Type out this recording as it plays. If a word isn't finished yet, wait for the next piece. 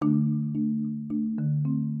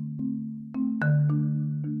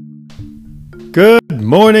Good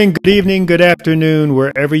morning, good evening, good afternoon,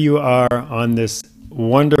 wherever you are on this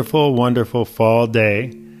wonderful, wonderful fall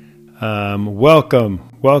day.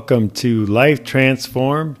 Welcome to Life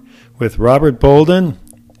Transformed with Robert Bolden,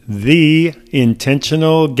 the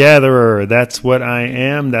intentional gatherer. That's what I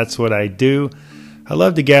am. That's what I do. I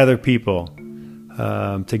love to gather people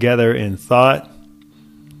together in thought,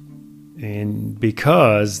 and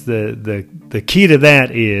because the key to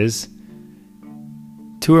that is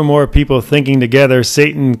two or more people thinking together,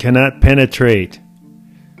 Satan cannot penetrate.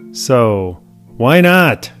 So why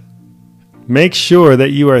not? Make sure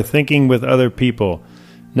that you are thinking with other people,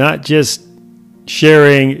 not just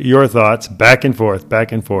sharing your thoughts back and forth,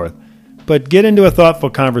 but get into a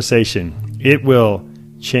thoughtful conversation. It will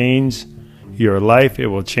change your life. It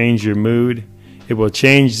will change your mood. It will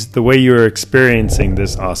change the way you are experiencing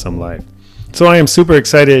this awesome life. So I am super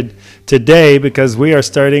excited today because we are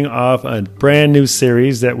starting off a brand new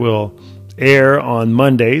series that will air on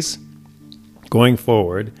Mondays going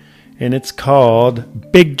forward, and it's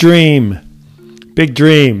called Big Dream. Big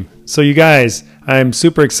Dream. So you guys, I'm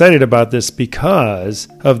super excited about this because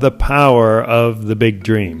of the power of the big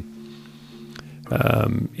dream.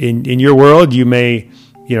 In your world, you may,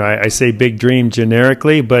 I say big dream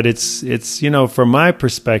generically, but it's from my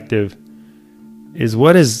perspective, is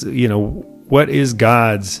what is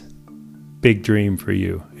God's big dream for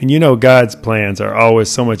you? And God's plans are always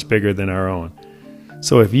so much bigger than our own.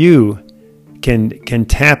 So if you can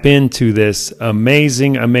tap into this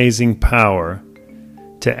amazing power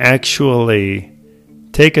to actually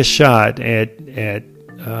take a shot at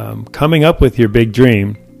coming up with your big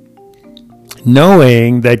dream,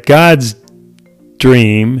 knowing that God's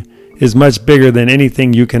dream is much bigger than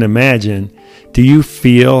anything you can imagine, do you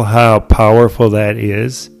feel how powerful that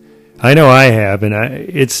is? I know I have, and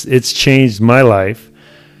it's changed my life.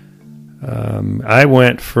 I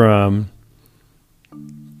went from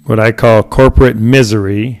what I call corporate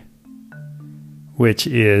misery, which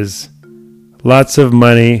is lots of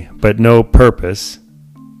money but no purpose,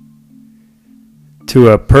 to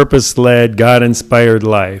a purpose-led, God-inspired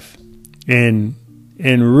life. And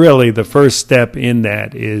really the first step in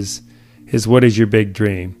that is what is your big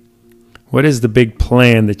dream? What is the big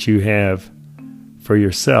plan that you have for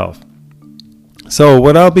yourself? So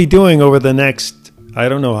what I'll be doing over the next, I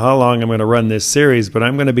don't know how long I'm going to run this series, but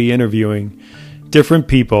I'm going to be interviewing different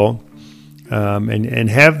people and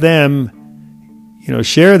have them,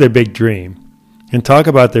 share their big dream and talk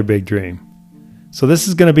about their big dream. So this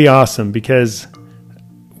is going to be awesome because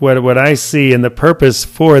what I see and the purpose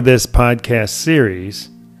for this podcast series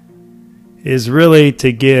is really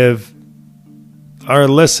to give our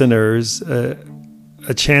listeners a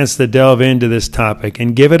chance to delve into this topic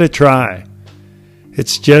and give it a try. It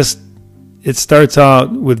starts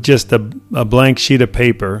out with just a blank sheet of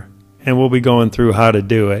paper, and we'll be going through how to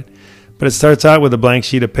do it. But it starts out with a blank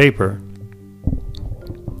sheet of paper.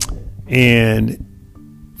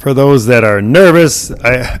 And for those that are nervous,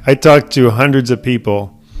 I talked to hundreds of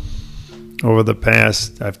people over the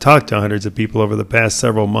past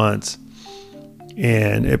several months.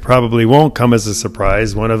 And it probably won't come as a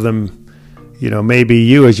surprise. One of them, maybe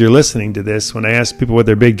you as you're listening to this, when I ask people what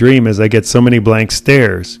their big dream is, I get so many blank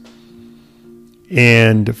stares.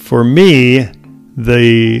 And for me,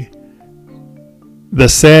 the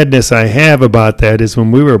sadness I have about that is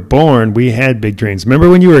when we were born, we had big dreams.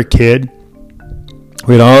 Remember when you were a kid?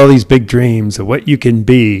 We had all these big dreams of what you can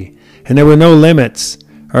be. And there were no limits.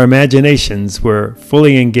 Our imaginations were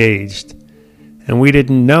fully engaged. And we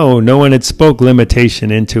didn't know. No one had spoke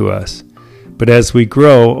limitation into us. But as we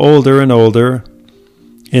grow older and older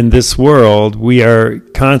in this world, we are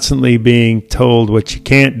constantly being told what you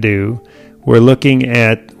can't do. We're looking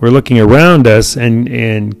around us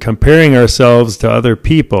and comparing ourselves to other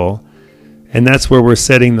people, and that's where we're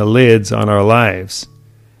setting the lids on our lives.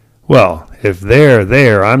 Well, if they're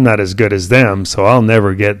there, I'm not as good as them, so I'll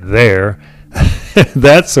never get there.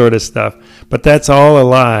 That sort of stuff. But that's all a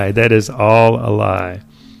lie. That is all a lie.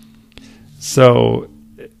 So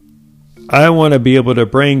I want to be able to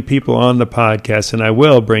bring people on the podcast, and I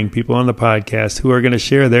will bring people on the podcast who are going to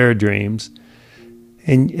share their dreams.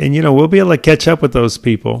 And we'll be able to catch up with those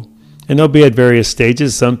people. And they'll be at various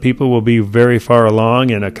stages. Some people will be very far along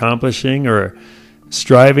in accomplishing or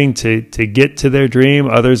striving to get to their dream.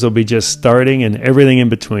 Others will be just starting, and everything in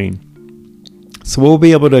between. So we'll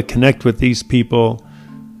be able to connect with these people,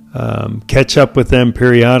 catch up with them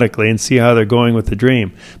periodically and see how they're going with the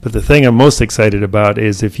dream. But the thing I'm most excited about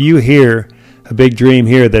is if you hear a big dream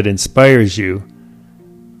here that inspires you,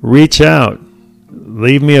 reach out.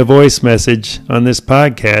 Leave me a voice message on this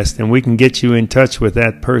podcast and we can get you in touch with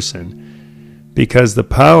that person. Because the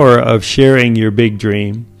power of sharing your big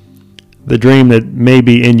dream, the dream that may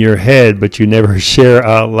be in your head but you never share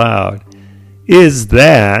out loud, is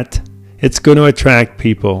that it's going to attract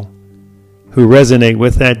people who resonate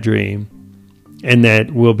with that dream and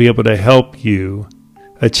that will be able to help you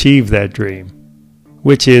achieve that dream,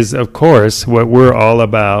 which is, of course, what we're all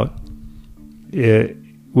about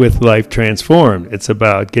with Life Transformed. It's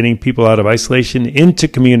about getting people out of isolation into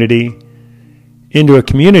a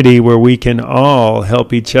community where we can all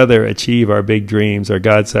help each other achieve our big dreams, our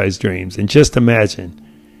God-sized dreams. And just imagine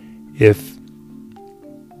if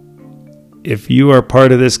you are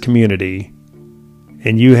part of this community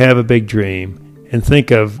and you have a big dream, and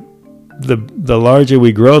think of the larger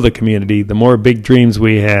we grow the community, the more big dreams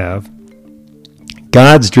we have.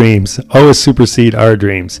 God's dreams always supersede our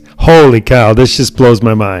dreams. Holy cow, this just blows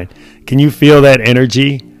my mind. Can you feel that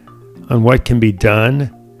energy on what can be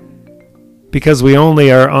done? Because we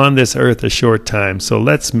only are on this earth a short time, so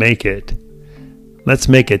let's make it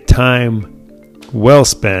time well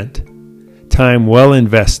spent, time well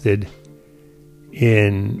invested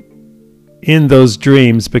in those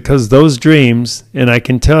dreams, because those dreams, and I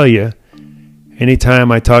can tell you,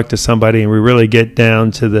 anytime I talk to somebody and we really get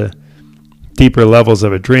down to the deeper levels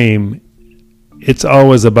of a dream, it's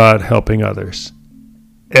always about helping others.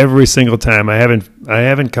 Every single time. I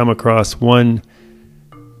haven't come across one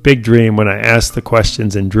big dream when I ask the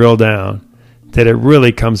questions and drill down that it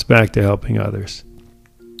really comes back to helping others.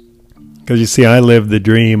 Because you see, I live the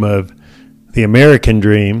dream of the American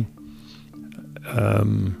dream.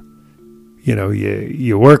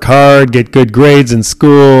 You work hard, get good grades in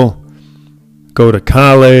school, go to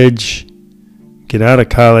college, get out of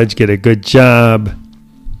college, get a good job,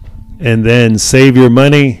 and then save your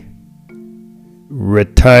money,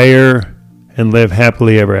 retire, and live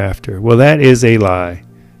happily ever after. Well, that is a lie.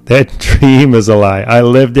 That dream is a lie. I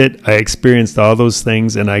lived it. I experienced all those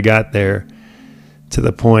things, and I got there to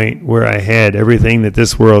the point where I had everything that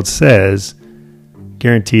this world says,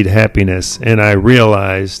 guaranteed happiness, and I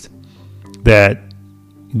realized that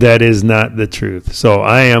that is not the truth. So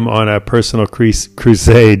I am on a personal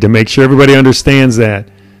crusade to make sure everybody understands that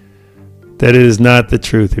it is not the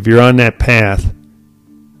truth. If you're on that path,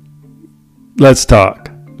 let's talk.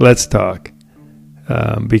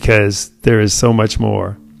 Because there is so much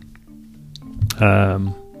more.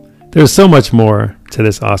 There's so much more to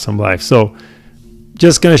this awesome life. So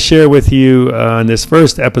just going to share with you on this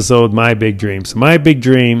first episode my big dream. So my big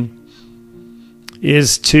dream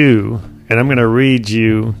is and I'm going to read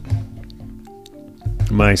you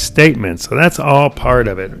my statement. So that's all part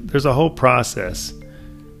of it. There's a whole process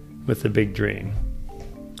with the big dream.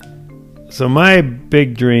 So my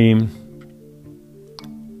big dream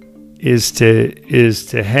is to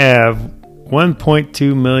have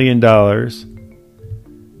 $1.2 million,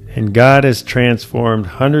 and God has transformed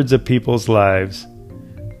hundreds of people's lives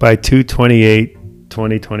by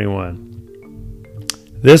 2/28/2021.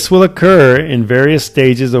 This will occur in various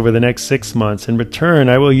stages over the next 6 months. In return,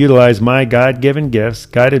 I will utilize my God-given gifts,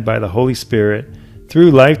 guided by the Holy Spirit,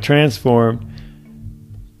 through Life Transformed,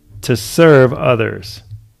 to serve others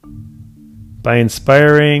by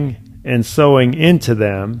inspiring and sowing into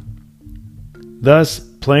them, thus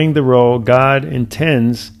playing the role God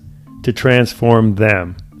intends to transform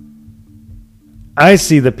them. I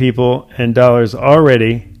see the people and dollars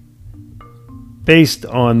already based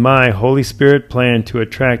on my Holy Spirit plan to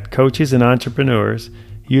attract coaches and entrepreneurs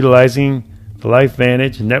utilizing the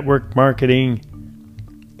LifeVantage network marketing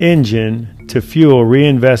engine to fuel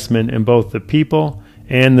reinvestment in both the people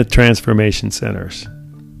and the transformation centers.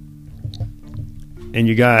 And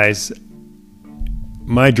you guys,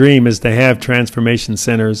 my dream is to have transformation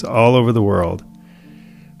centers all over the world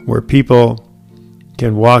where people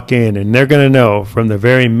can walk in and they're going to know from the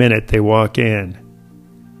very minute they walk in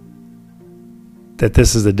that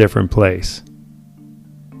this is a different place.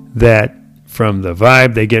 That from the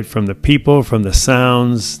vibe they get from the people, from the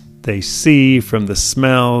sounds they see, from the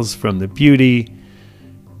smells, from the beauty,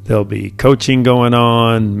 there'll be coaching going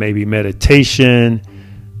on, maybe meditation,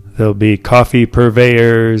 there'll be coffee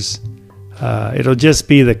purveyors. It'll just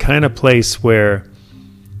be the kind of place where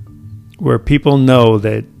people know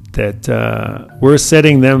that we're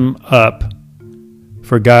setting them up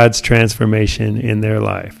for God's transformation in their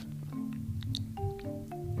life.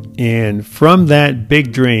 And from that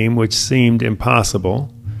big dream, which seemed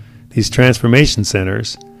impossible, these transformation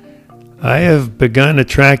centers, I have begun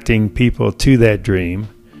attracting people to that dream,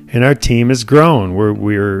 and our team has grown.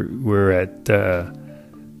 We're at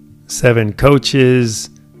 7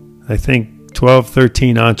 coaches, I think 12,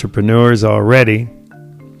 13 entrepreneurs already.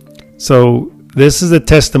 So this is a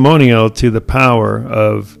testimonial to the power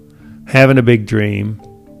of having a big dream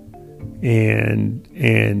and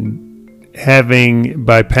having,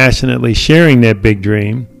 by passionately sharing that big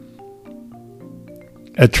dream,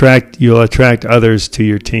 you'll attract others to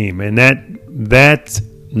your team. And that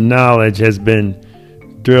knowledge has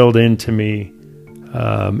been drilled into me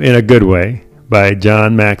in a good way by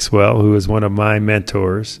John Maxwell, who is one of my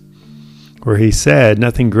mentors, where he said,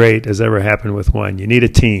 nothing great has ever happened with one. You need a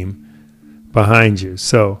team behind you.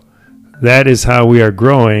 So that is how we are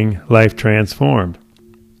growing Life Transformed.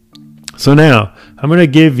 So now I'm going to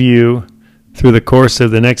give you, through the course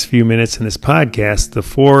of the next few minutes in this podcast, the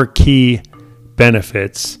 4 key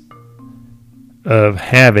benefits of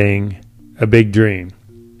having a big dream.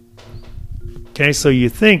 Okay, so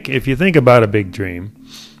if you think about a big dream,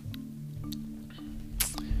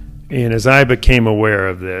 and as I became aware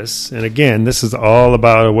of this, and again, this is all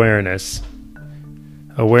about awareness.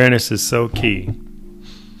 Awareness is so key.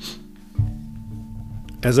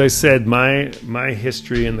 As I said, my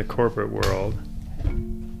history in the corporate world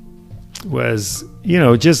was,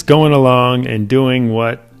 just going along and doing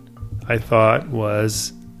what I thought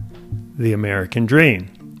was the American dream.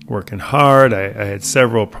 Working hard. I had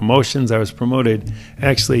several promotions. I was promoted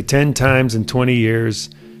actually 10 times in 20 years,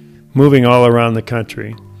 moving all around the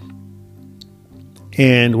country.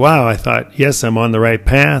 And wow, I thought, yes, I'm on the right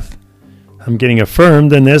path. I'm getting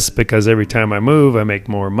affirmed in this because every time I move, I make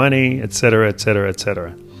more money, etc., etc.,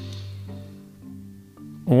 etc.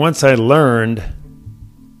 Once I learned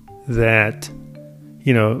that,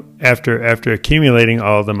 after accumulating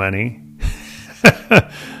all the money,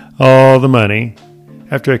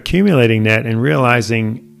 after accumulating that and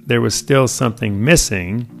realizing there was still something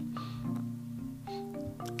missing.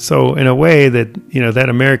 So in a way that, that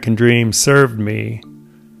American dream served me,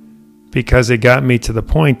 because it got me to the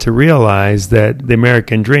point to realize that the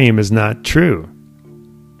American dream is not true.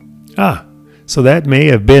 So that may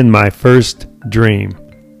have been my first dream.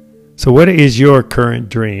 So what is your current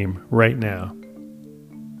dream right now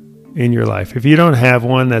in your life? If you don't have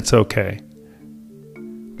one, that's okay.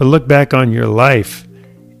 But look back on your life,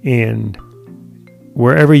 and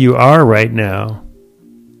wherever you are right now,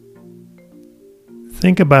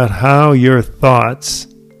 think about how your thoughts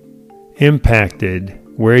impacted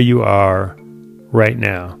where you are right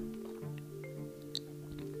now.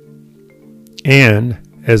 And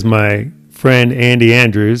as my friend Andy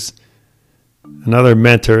Andrews, another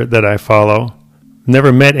mentor that I follow,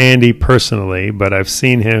 never met Andy personally, but I've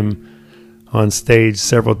seen him on stage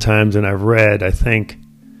several times, and I've read, I think,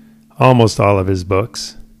 almost all of his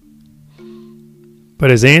books.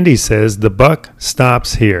 But as Andy says, the buck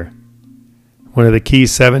stops here. One of the key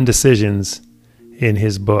 7 decisions in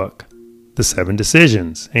his book, The 7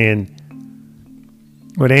 Decisions. And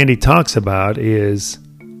what Andy talks about is,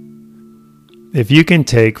 if you can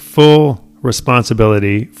take full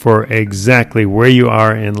responsibility for exactly where you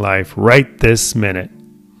are in life right this minute,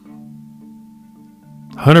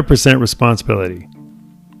 100% responsibility.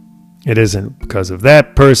 It isn't because of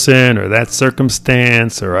that person or that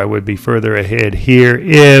circumstance, or I would be further ahead here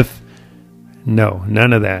if... No,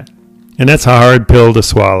 none of that. And that's a hard pill to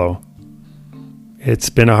swallow. It's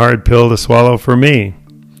been a hard pill to swallow for me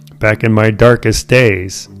back in my darkest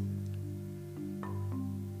days.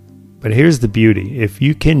 But here's the beauty. If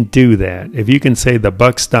you can do that, if you can say the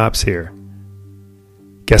buck stops here,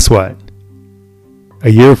 guess what? A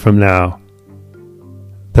year from now,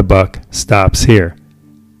 the buck stops here.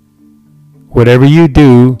 Whatever you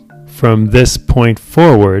do from this point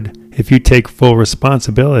forward, if you take full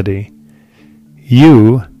responsibility,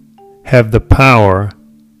 you have the power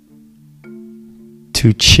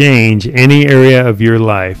to change any area of your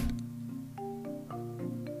life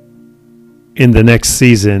in the next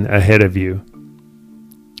season ahead of you.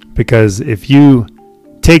 Because if you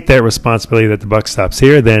take that responsibility that the buck stops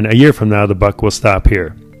here, then a year from now the buck will stop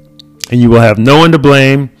here. And you will have no one to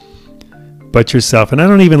blame but yourself. And I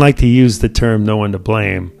don't even like to use the term no one to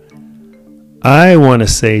blame. I want to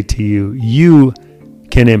say to you, you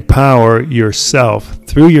can empower yourself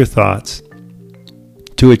through your thoughts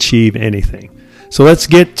to achieve anything. So let's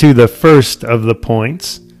get to the first of the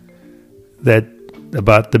points that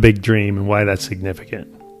about the big dream and why that's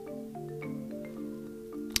significant.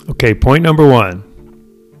 Okay, point number 1.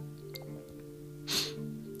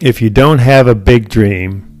 If you don't have a big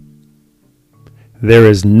dream, there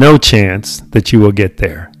is no chance that you will get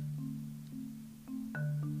there.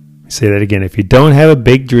 Say that again. If you don't have a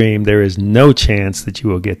big dream, there is no chance that you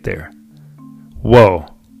will get there. Whoa.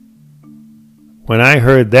 When I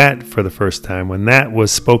heard that for the first time, when that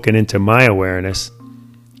was spoken into my awareness,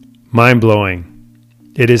 mind-blowing.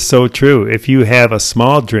 It is so true. If you have a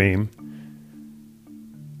small dream,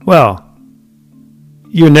 well,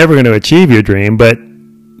 you're never going to achieve your dream, but,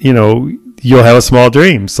 you'll have a small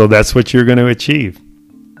dream. So that's what you're going to achieve.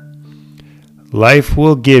 Life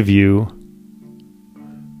will give you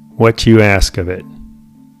what you ask of it.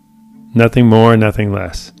 Nothing more, nothing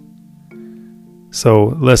less. So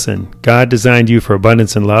listen, God designed you for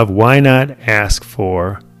abundance and love. Why not ask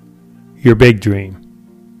for your big dream?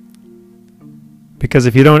 Because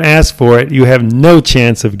if you don't ask for it, you have no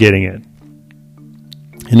chance of getting it.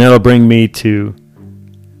 And that'll bring me to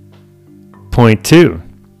point 2.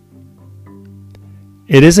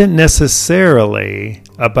 It isn't necessarily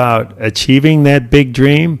about achieving that big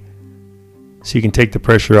dream, so you can take the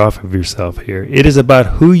pressure off of yourself here. It is about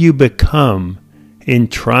who you become in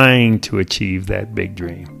trying to achieve that big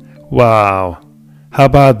dream. Wow. How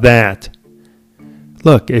about that?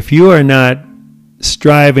 Look, if you are not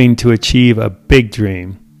striving to achieve a big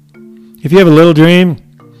dream, if you have a little dream,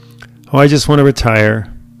 I just want to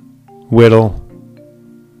retire, whittle,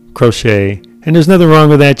 crochet, and there's nothing wrong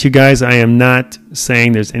with that, you guys. I am not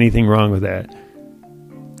saying there's anything wrong with that.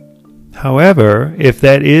 However, if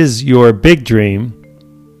that is your big dream,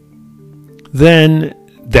 then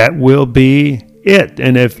that will be it.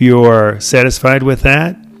 And if you're satisfied with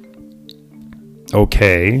that,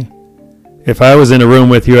 okay. If I was in a room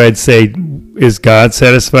with you, I'd say, is God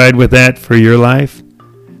satisfied with that for your life?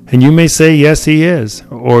 And you may say, yes, he is.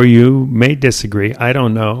 Or you may disagree. I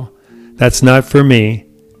don't know. That's not for me.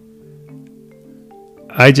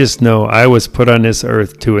 I just know I was put on this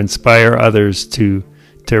earth to inspire others to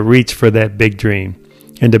reach for that big dream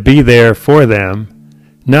and to be there for them,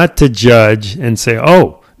 not to judge and say,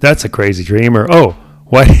 oh, that's a crazy dream, or, oh,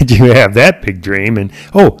 why did you have that big dream? And,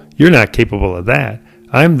 oh, you're not capable of that.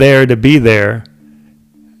 I'm there to be there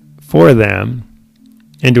for them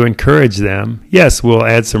and to encourage them. Yes, we'll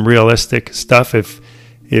add some realistic stuff if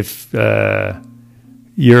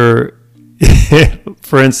you're,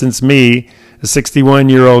 for instance, me, a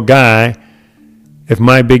 61-year-old guy, if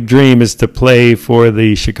my big dream is to play for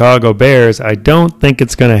the Chicago Bears, I don't think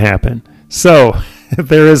it's going to happen. So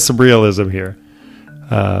there is some realism here.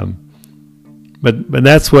 But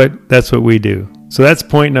that's what we do. So that's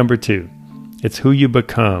point number 2. It's who you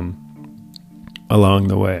become along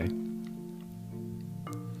the way.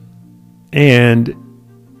 And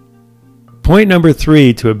point number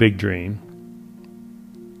 3 to a big dream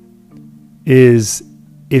is,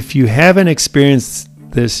 if you haven't experienced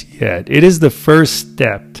this yet, it is the first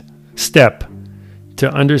step to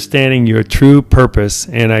understanding your true purpose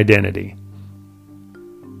and identity.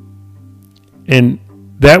 And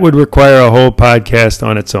that would require a whole podcast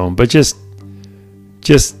on its own, but just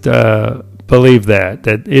believe that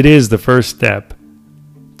it is the first step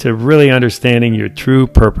to really understanding your true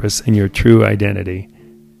purpose and your true identity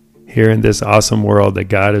here in this awesome world that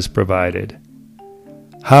God has provided.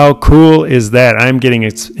 How cool is that? I'm getting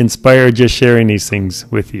inspired just sharing these things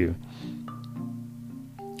with you.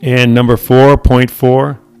 And number 4, point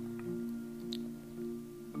 4,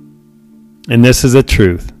 and this is a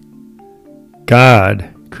truth.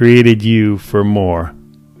 God created you for more.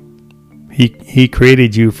 He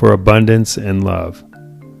created you for abundance and love.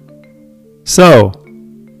 So,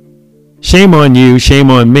 shame on you,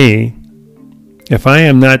 shame on me, if I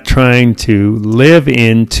am not trying to live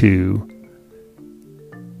into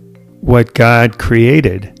what God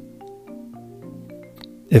created.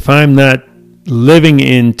 If I'm not living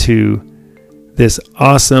into this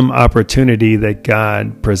awesome opportunity that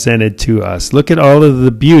God presented to us. Look at all of the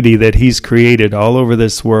beauty that he's created all over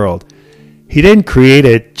this world. He didn't create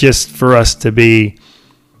it just for us to be,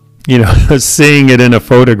 seeing it in a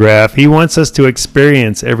photograph. He wants us to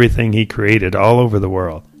experience everything he created all over the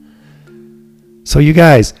world. So you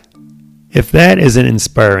guys, if that isn't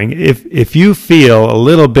inspiring, if you feel a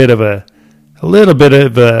little bit of a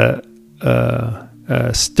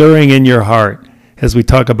stirring in your heart as we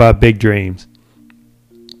talk about big dreams,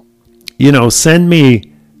 send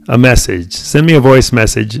me a message, send me a voice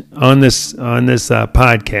message on this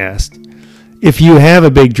podcast. If you have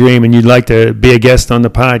a big dream and you'd like to be a guest on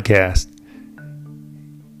the podcast,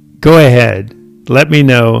 go ahead, let me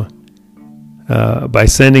know by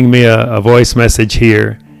sending me a voice message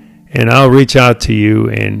here. And I'll reach out to you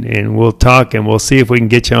and we'll talk and we'll see if we can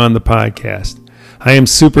get you on the podcast. I am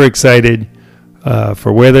super excited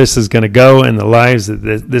for where this is going to go and the lives that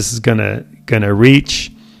this is going to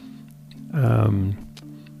reach.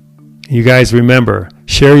 You guys remember,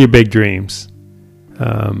 share your big dreams.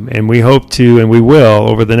 And we hope to, and we will,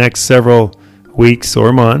 over the next several weeks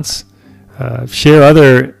or months, share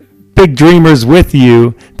other big dreamers with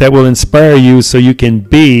you that will inspire you so you can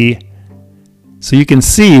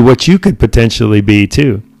see what you could potentially be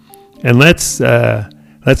too. And let's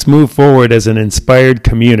Let's move forward as an inspired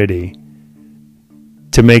community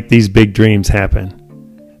to make these big dreams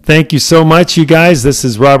happen. Thank you so much, you guys. This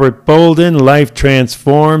is Robert Bolden, Life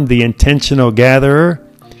Transformed, the Intentional Gatherer.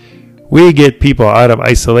 We get people out of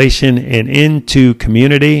isolation and into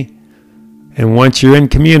community. And once you're in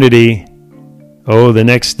community, the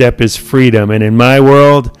next step is freedom. And in my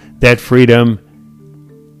world, that freedom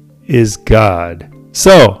is God.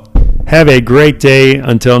 So, have a great day.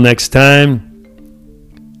 Until next time,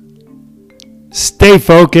 stay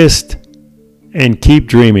focused and keep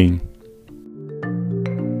dreaming.